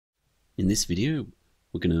In this video,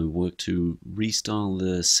 we're going to work to restyle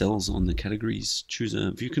the cells on the categories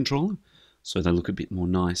chooser view controller so they look a bit more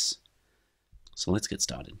nice. So let's get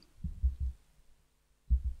started.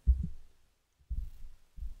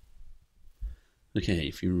 Okay,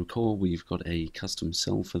 if you recall, we've got a custom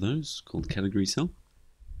cell for those called category cell.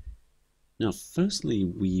 Now, firstly,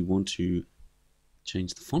 we want to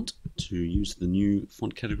change the font to use the new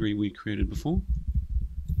font category we created before.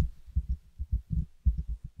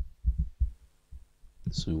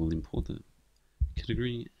 So we'll import the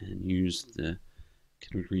category and use the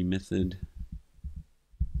category method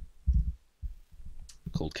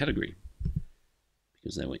called category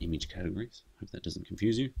because they were image categories. Hope that doesn't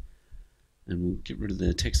confuse you. And we'll get rid of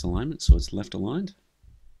the text alignment so it's left aligned.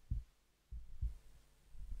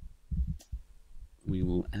 We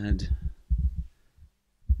will add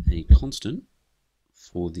a constant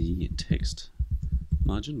for the text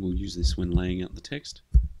margin. We'll use this when laying out the text.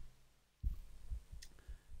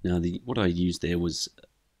 Now, what I used there was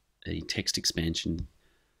a text expansion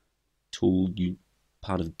tool,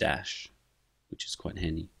 part of Dash, which is quite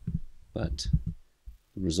handy, but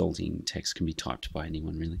the resulting text can be typed by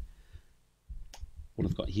anyone, really. What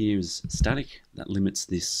I've got here is static. That limits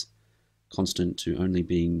this constant to only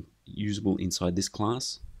being usable inside this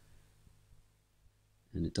class,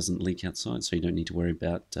 and it doesn't leak outside, so you don't need to worry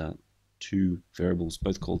about two variables,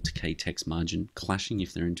 both called kText margin, clashing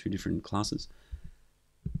if they're in two different classes.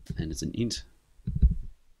 And it's an int,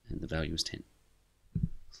 and the value is 10.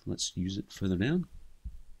 So let's use it further down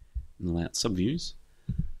in the layout subviews.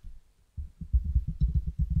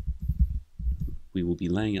 We will be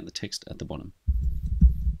laying out the text at the bottom.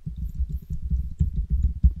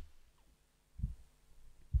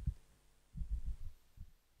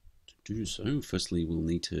 To do so, firstly we'll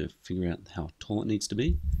need to figure out how tall it needs to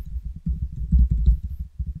be.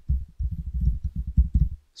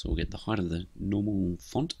 So we'll get the height of the normal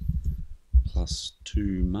font plus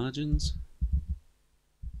 2 margins,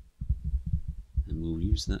 and we'll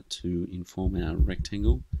use that to inform our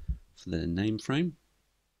rectangle for the name frame.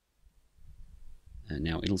 And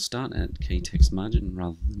now it'll start at kText margin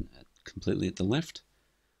rather than completely at the left.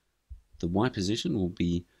 The Y position will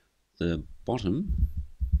be the bottom,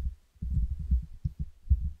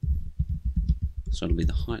 so it'll be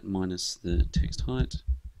the height minus the text height.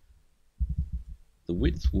 The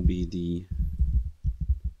width will be the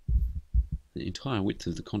entire width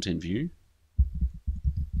of the content view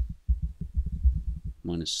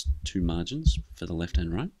minus 2 margins for the left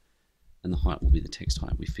and right, and the height will be the text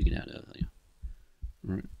height we figured out earlier.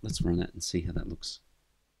 Alright, let's run that and see how that looks.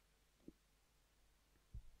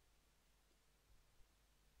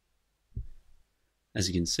 As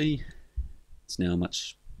you can see, it's now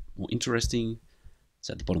much more interesting. It's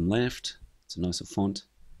at the bottom left, it's a nicer font.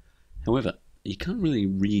 However, you can't really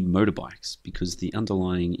read motorbikes because the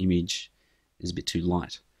underlying image is a bit too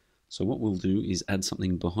light. So what we'll do is add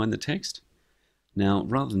something behind the text. Now,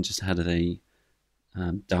 rather than just add a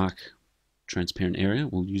dark, transparent area,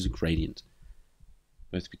 we'll use a gradient,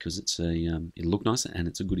 both because it'll look nicer and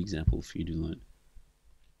it's a good example for you to learn.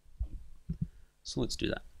 So let's do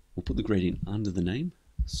that. We'll put the gradient under the name,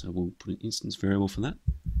 so we'll put an instance variable for that.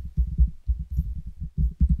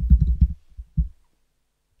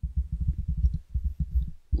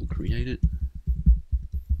 Create it.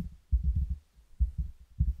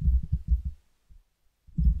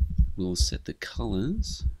 We'll set the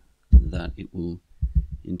colors that it will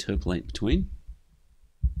interpolate between.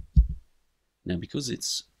 Now, because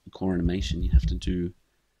it's core animation, you have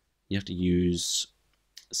to use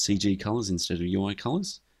CG colors instead of UI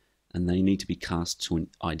colors, and they need to be cast to an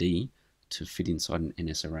ID to fit inside an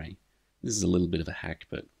NS array. This is a little bit of a hack,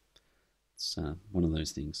 but it's one of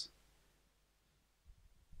those things.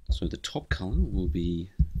 So the top color will be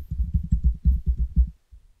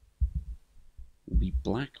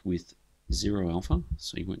black with 0 alpha,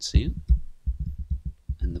 so you won't see it.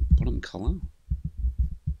 And the bottom color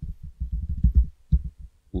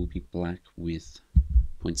will be black with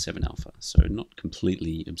 0.7 alpha, so not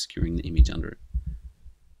completely obscuring the image under it.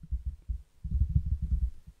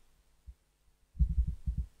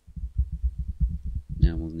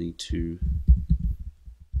 Now we'll need to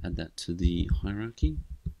add that to the hierarchy.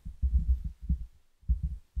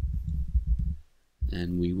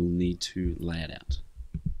 And we will need to lay it out.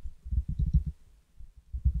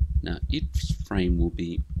 Now, its frame will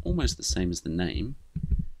be almost the same as the name,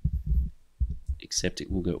 except it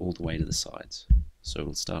will go all the way to the sides. So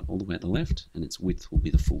it'll start all the way at the left, and its width will be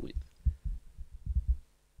the full width.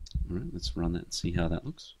 All right, let's run that and see how that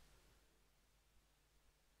looks.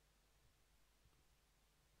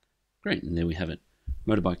 Great, and there we have it.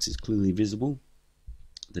 Motorbikes is clearly visible.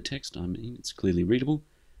 the text, I mean, it's clearly readable,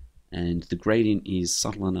 and the gradient is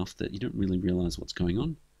subtle enough that you don't really realize what's going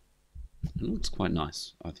on. And it looks quite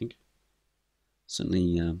nice, I think.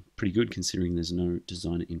 Certainly pretty good considering there's no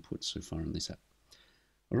designer input so far on this app.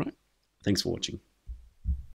 All right, thanks for watching.